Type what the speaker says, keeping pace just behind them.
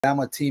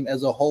Bama team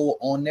as a whole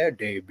on their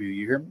debut.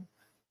 You hear me?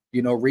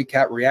 You know,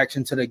 recap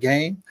reaction to the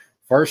game.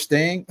 First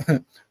thing,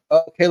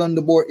 Kalen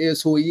DeBoer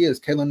is who he is.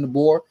 Kalen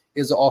DeBoer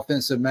is an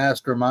offensive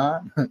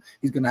mastermind.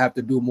 He's going to have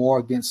to do more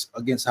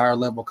against higher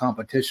level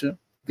competition.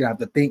 He's going to have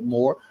to think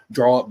more,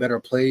 draw up better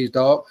plays,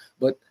 dog.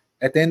 But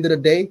at the end of the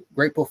day,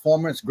 great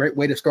performance, great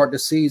way to start the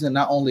season.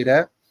 Not only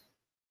that,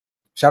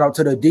 shout out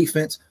to the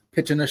defense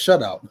pitching a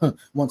shutout.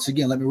 Once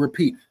again, let me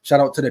repeat. Shout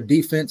out to the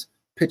defense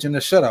pitching a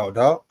shutout,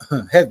 dog.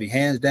 Heavy,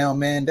 hands down,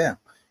 man down.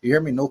 You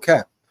hear me? No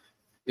cap.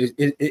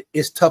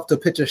 It's tough to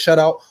pitch a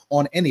shutout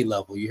on any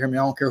level. You hear me?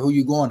 I don't care who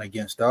you're going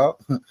against,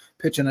 dog.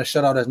 Pitching a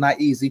shutout is not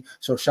easy,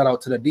 so shout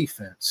out to the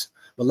defense.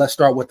 But let's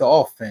start with the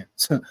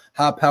offense.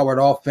 High-powered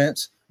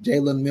offense,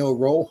 Jalen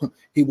Milroe.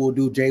 He will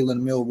do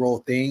Jalen Milroe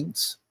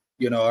things.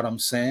 You know what I'm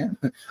saying?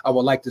 I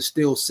would like to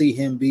still see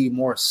him be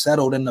more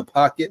settled in the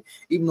pocket,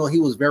 even though he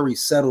was very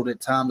settled at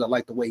times. I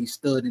like the way he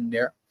stood in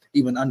there,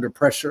 even under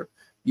pressure.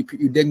 You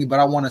dig me? But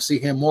I want to see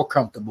him more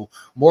comfortable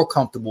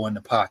in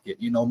the pocket,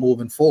 you know,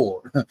 moving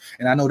forward.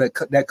 And I know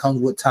that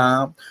comes with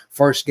time.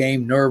 First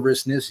game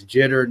nervousness,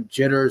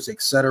 jitters,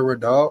 etc.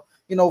 Dog.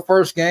 You know,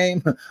 first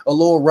game, a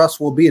little rust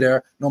will be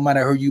there no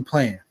matter who you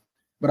playing.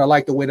 But I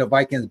like the way the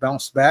Vikings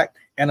bounced back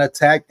and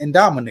attacked and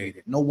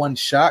dominated. No one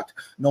shocked.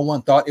 No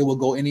one thought it would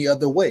go any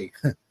other way.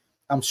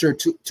 I'm sure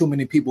too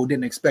many people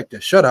didn't expect a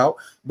shutout,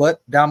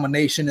 but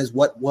domination is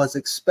what was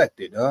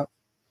expected. You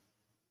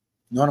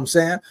know what I'm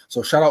saying?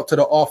 So shout out to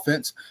the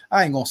offense.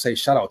 I ain't going to say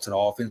shout out to the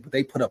offense, but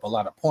they put up a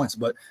lot of points,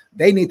 but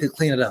they need to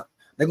clean it up.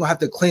 They're going to have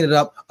to clean it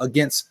up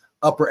against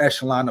upper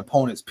echelon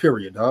opponents,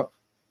 period.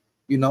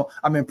 You know,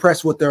 I'm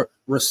impressed with their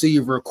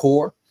receiver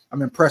core.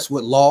 I'm impressed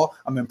with Law.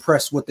 I'm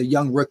impressed with the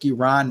young rookie,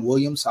 Ryan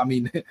Williams. I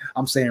mean,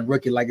 I'm saying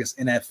rookie like it's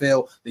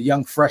NFL. The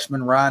young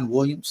freshman, Ryan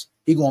Williams.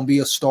 He's going to be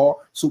a star,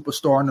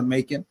 superstar in the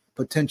making.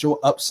 Potential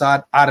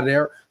upside out of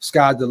there.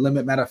 Sky's the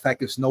limit. Matter of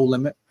fact, it's no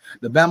limit.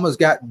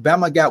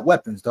 Bama got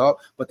weapons, dog,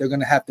 but they're going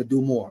to have to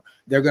do more.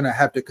 They're going to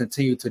have to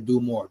continue to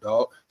do more,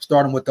 dog,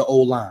 starting with the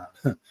O-line.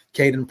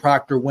 Caden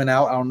Proctor went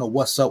out. I don't know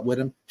what's up with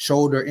him.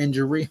 Shoulder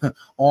injury,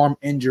 arm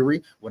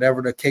injury,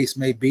 whatever the case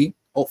may be.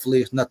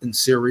 Hopefully it's nothing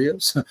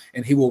serious,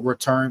 and he will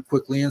return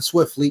quickly and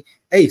swiftly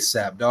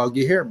ASAP, dog.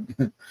 You hear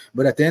me?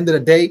 But at the end of the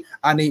day,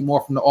 I need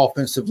more from the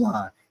offensive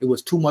line. It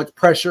was too much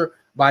pressure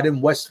by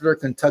them Western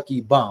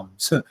Kentucky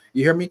bums.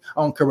 You hear me?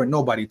 I don't care what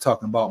nobody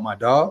talking about, my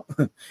dog.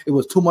 It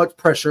was too much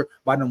pressure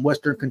by them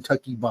Western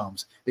Kentucky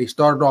bums. They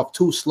started off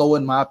too slow,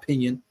 in my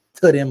opinion,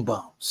 to them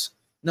bums.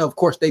 Now, of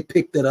course, they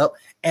picked it up,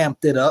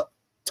 amped it up,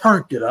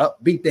 turned it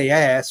up, beat their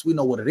ass. We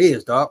know what it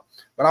is, dog.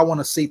 But I want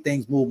to see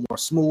things move more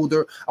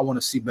smoother. I want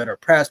to see better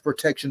pass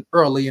protection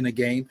early in the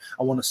game.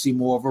 I want to see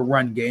more of a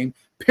run game,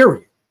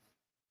 period.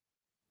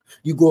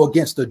 You go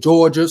against the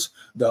Georgias,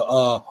 the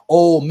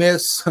Ole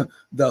Miss,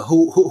 the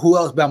who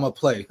else Bama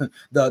play?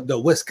 The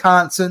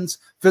Wisconsins,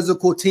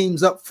 physical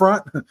teams up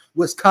front.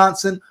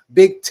 Wisconsin,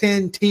 Big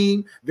Ten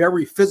team,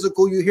 very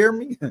physical. You hear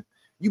me?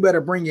 You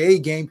better bring your A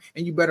game,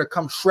 and you better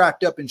come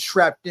strapped up and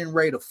strapped in,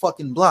 ready to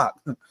fucking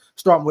block.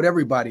 Starting with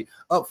everybody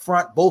up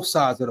front, both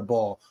sides of the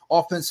ball,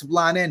 offensive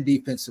line and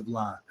defensive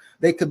line.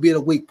 They could be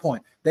the weak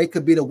point. They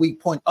could be the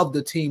weak point of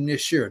the team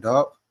this year,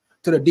 dog.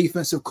 To the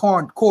defensive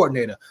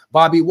coordinator,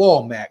 Bobby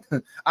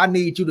Womack. I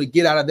need you to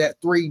get out of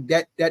that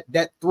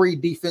three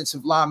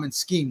defensive lineman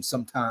scheme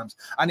sometimes.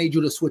 I need you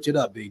to switch it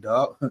up, big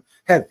dog.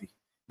 Heavy.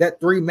 That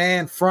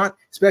three-man front,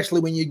 especially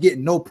when you're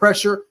getting no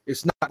pressure,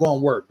 it's not going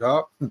to work,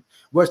 dog.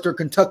 Western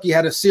Kentucky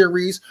had a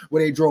series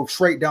where they drove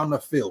straight down the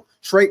field.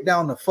 Straight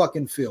down the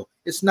fucking field.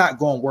 It's not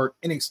going to work.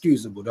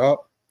 Inexcusable, dog.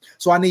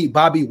 So I need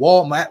Bobby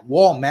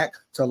Womack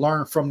to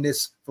learn from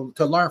this,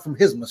 to learn from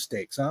his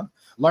mistakes,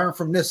 Learn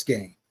from this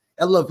game.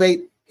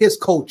 Elevate his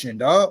coaching,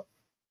 dog.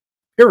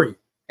 Period.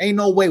 Ain't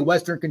no way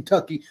Western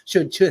Kentucky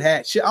should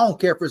have. I don't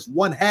care if it's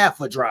one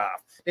half a drive.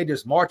 They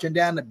just marching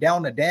down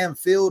the damn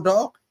field,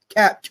 dog.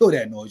 Cap, kill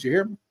that noise. You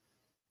hear me?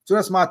 So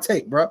that's my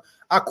take, bro.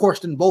 I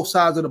question both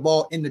sides of the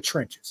ball in the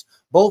trenches.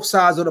 Both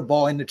sides of the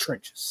ball in the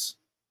trenches.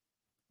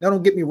 Now,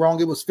 don't get me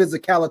wrong. It was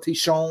physicality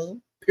shown.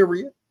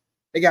 Period.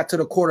 They got to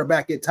the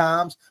quarterback at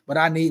times, but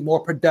I need more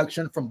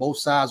production from both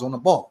sides on the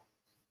ball.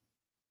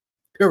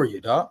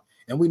 Period, dog.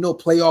 And we know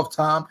playoff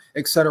time,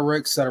 et cetera,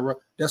 et cetera.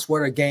 That's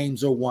where the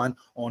games are won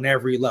on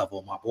every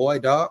level, my boy,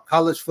 dog.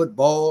 College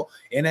football,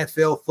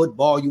 NFL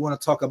football. You want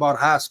to talk about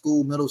high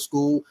school, middle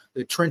school,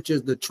 the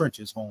trenches,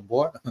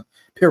 homeboy.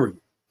 Period.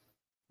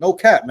 No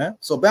cap, man.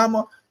 So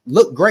Bama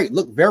look great,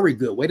 look very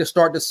good. Way to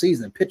start the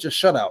season. Pitch a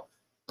shutout.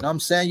 You know what I'm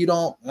saying?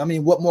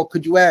 What more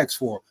could you ask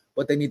for?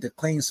 But they need to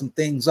clean some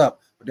things up.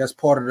 But that's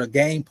part of the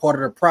game, part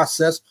of the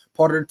process,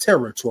 part of the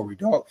territory,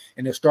 dog.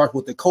 And it starts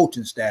with the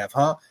coaching staff,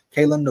 Kalen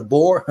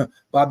DeBoer,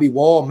 Bobby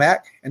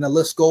Womack, and the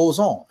list goes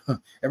on.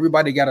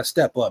 Everybody got to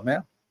step up,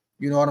 man.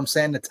 You know what I'm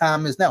saying? The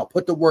time is now.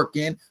 Put the work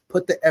in,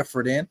 put the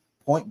effort in,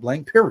 point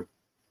blank, period.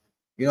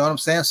 You know what I'm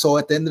saying? So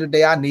at the end of the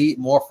day, I need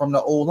more from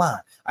the O-line.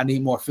 I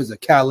need more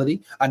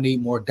physicality. I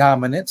need more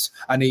dominance.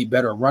 I need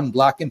better run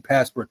blocking,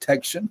 pass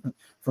protection.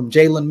 from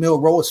Jalen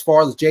Milroe. As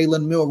far as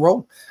Jalen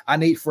Milroe, I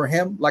need for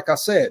him, like I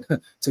said,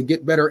 to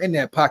get better in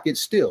that pocket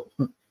still.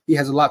 He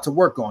has a lot to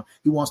work on.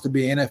 He wants to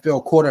be an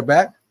NFL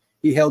quarterback.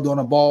 He held on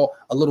the ball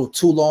a little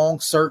too long,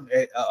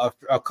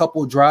 a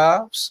couple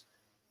drives.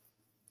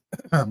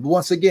 But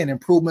once again,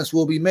 improvements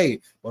will be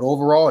made. But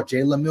overall,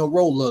 Jalen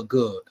Milroe looked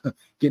good,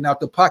 getting out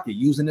the pocket,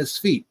 using his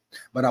feet.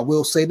 But I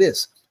will say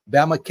this,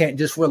 Bama can't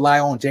just rely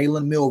on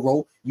Jalen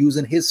Milroe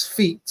using his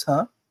feet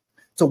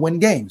to win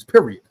games,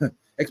 period.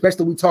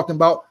 Especially we talking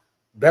about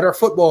better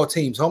football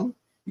teams, homie.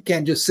 You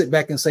can't just sit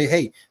back and say,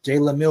 hey,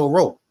 Jalen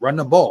Milroe, run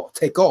the ball,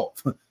 take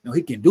off. No,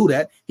 he can do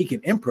that. He can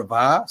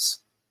improvise.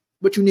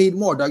 But you need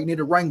more, dog. You need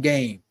a run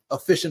game,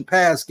 efficient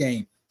pass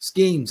game,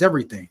 schemes,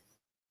 everything.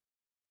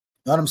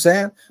 You know what I'm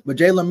saying? But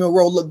Jalen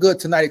Milroe looked good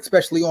tonight,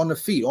 especially on the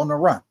feet, on the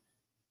run.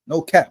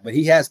 No cap. But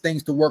he has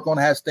things to work on,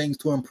 has things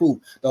to improve.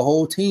 The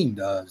whole team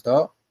does,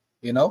 dog.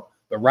 You know?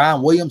 But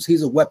Ryan Williams,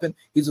 he's a weapon.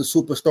 He's a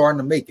superstar in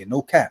the making.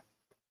 No cap.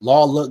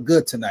 Law looked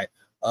good tonight.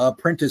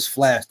 Prentice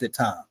flashed at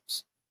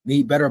times.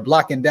 Need better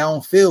blocking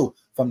downfield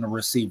from the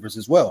receivers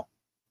as well.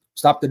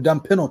 Stop the dumb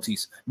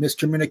penalties,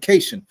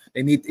 miscommunication.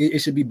 It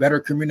should be better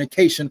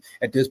communication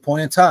at this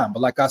point in time. But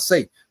like I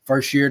say,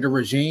 first year of the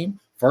regime,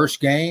 first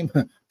game,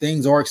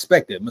 things are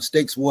expected.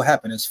 Mistakes will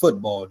happen. It's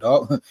football,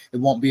 dog. It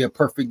won't be a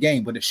perfect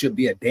game, but it should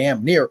be a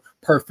damn near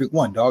perfect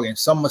one, dog. And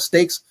some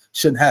mistakes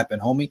shouldn't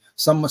happen, homie.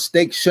 Some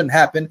mistakes shouldn't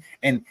happen,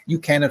 and you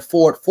can't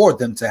afford for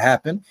them to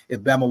happen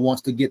if Bama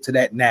wants to get to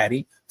that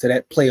natty, to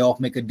that playoff,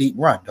 make a deep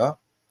run, dog.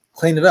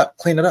 Clean it up.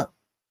 Clean it up.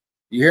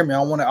 You hear me?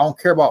 I don't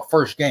care about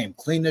first game.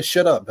 Clean this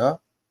shit up, dog.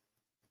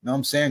 You know what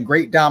I'm saying?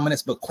 Great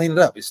dominance, but clean it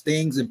up. It's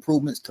things,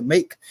 improvements to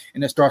make,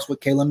 and it starts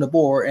with Kalen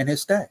DeBoer and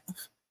his staff.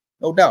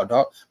 No doubt,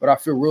 dog. But I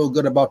feel real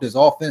good about this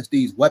offense,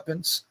 these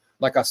weapons.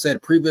 Like I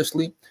said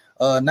previously,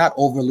 not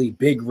overly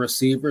big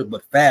receivers,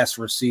 but fast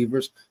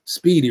receivers,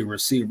 speedy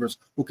receivers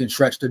who can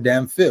stretch the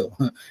damn field.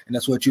 And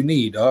that's what you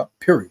need, dog.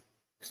 Period.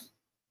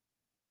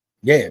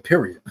 Yeah,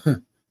 period.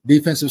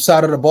 Defensive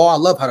side of the ball, I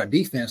love how the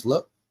defense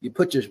look. You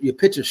pitch a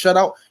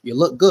shutout, you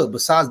look good.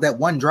 Besides that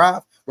one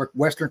drive where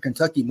Western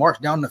Kentucky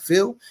marched down the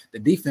field, the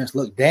defense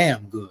looked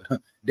damn good.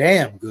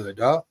 Damn good,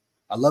 dog.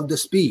 I love the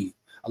speed.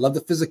 I love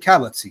the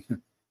physicality.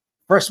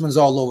 Freshmen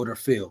all over the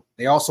field.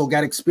 They also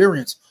got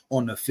experience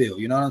on the field.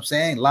 You know what I'm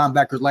saying?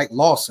 Linebackers like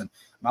Lawson,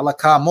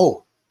 Malachi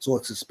Moore. So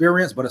it's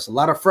experience, but it's a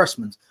lot of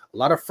freshmen. A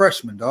lot of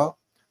freshmen, dog.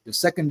 The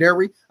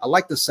secondary, I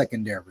like the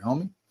secondary,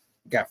 homie.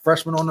 You got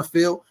freshmen on the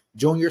field,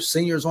 juniors,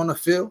 seniors on the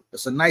field.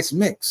 It's a nice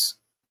mix.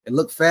 They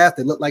look fast.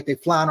 They look like they're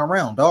flying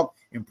around, dog.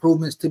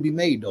 Improvements to be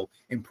made, though.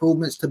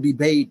 Improvements to be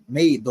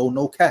made, though,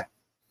 no cap.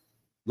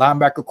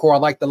 Linebacker core, I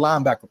like the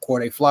linebacker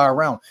core. They fly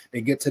around. They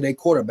get to their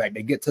quarterback.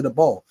 They get to the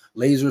ball.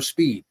 Laser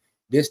speed.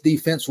 This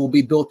defense will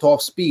be built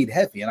off speed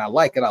heavy, and I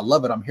like it. I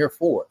love it. I'm here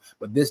for it.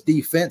 But this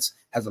defense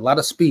has a lot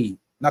of speed.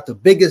 Not the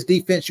biggest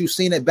defense you've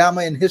seen at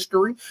Bama in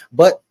history,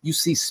 but you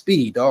see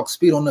speed, dog.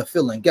 Speed on the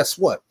field. And guess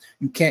what?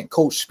 You can't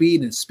coach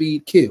speed, and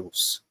speed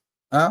kills.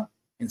 And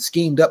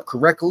schemed up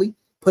correctly,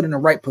 put in the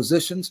right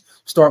positions,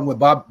 starting with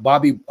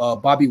Bobby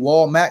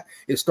Womack.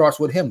 It starts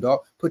with him,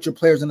 dog. Put your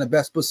players in the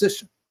best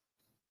position.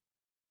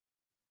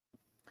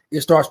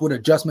 It starts with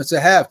adjustments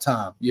at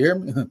halftime. You hear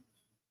me?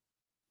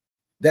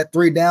 That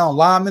 3-down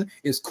lineman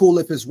is cool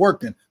if it's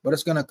working, but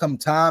it's going to come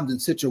times and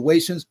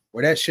situations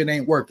where that shit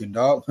ain't working,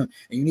 dog. And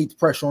you need to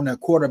pressure on that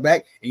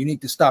quarterback, and you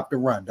need to stop the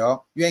run,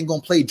 dog. You ain't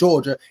going to play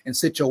Georgia and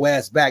sit your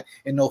ass back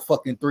in no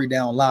fucking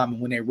 3-down lineman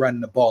when they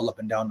running the ball up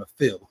and down the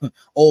field.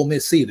 Ole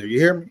Miss either, you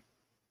hear me?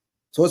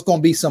 So it's going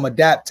to be some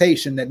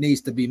adaptation that needs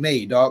to be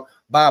made, dog,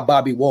 by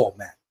Bobby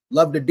Womack.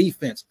 Love the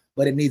defense,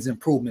 but it needs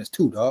improvements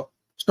too, dog.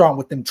 Starting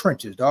with them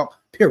trenches, dog,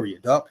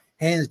 period, dog.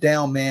 Hands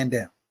down, man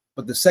down.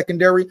 But the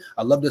secondary,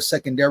 I love the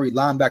secondary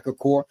linebacker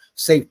core,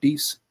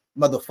 safeties,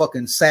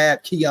 motherfucking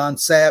Saab, Keon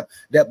Sabb.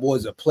 That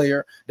boy's a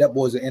player. That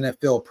boy's an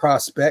NFL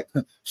prospect.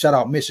 Shout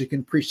out Michigan.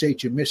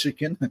 Appreciate you,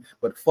 Michigan.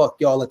 But fuck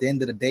y'all at the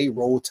end of the day.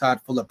 Roll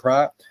Tide full of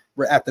pride.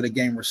 We're after the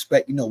game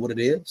respect. You know what it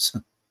is.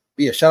 But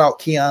yeah, shout out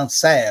Keon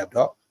Sabb,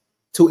 dog.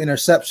 2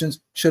 interceptions,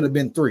 should have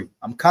been 3.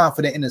 I'm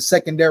confident in the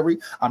secondary.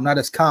 I'm not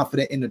as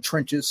confident in the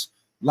trenches.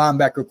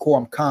 Linebacker core,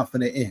 I'm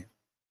confident in.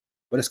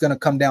 But it's going to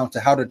come down to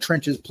how the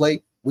trenches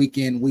play week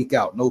in, week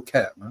out. No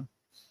cap, man.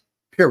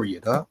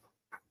 Period, huh?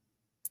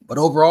 But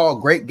overall,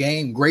 great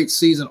game, great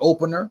season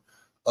opener.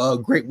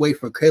 Great way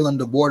for Kalen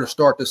DeBoer to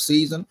start the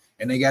season,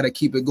 and they got to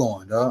keep it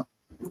going, dog.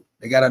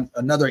 They got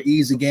another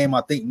easy game,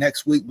 I think,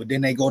 next week, but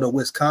then they go to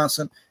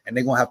Wisconsin, and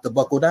they're going to have to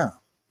buckle down.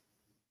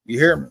 You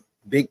hear me?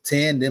 Big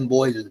Ten, them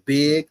boys is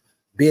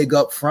big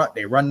up front.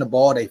 They run the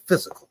ball. They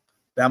physical.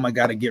 Bama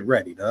got to get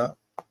ready, dog.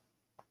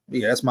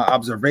 Yeah, that's my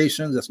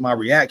observations. That's my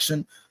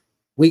reaction.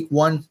 Week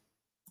 1,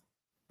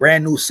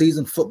 brand new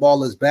season.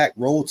 Football is back.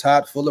 Roll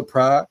Tide full of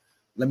pride.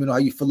 Let me know how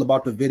you feel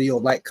about the video.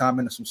 Like,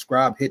 comment, and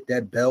subscribe. Hit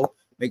that bell.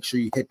 Make sure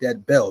you hit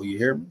that bell. You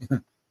hear me?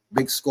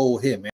 Big skull here, man.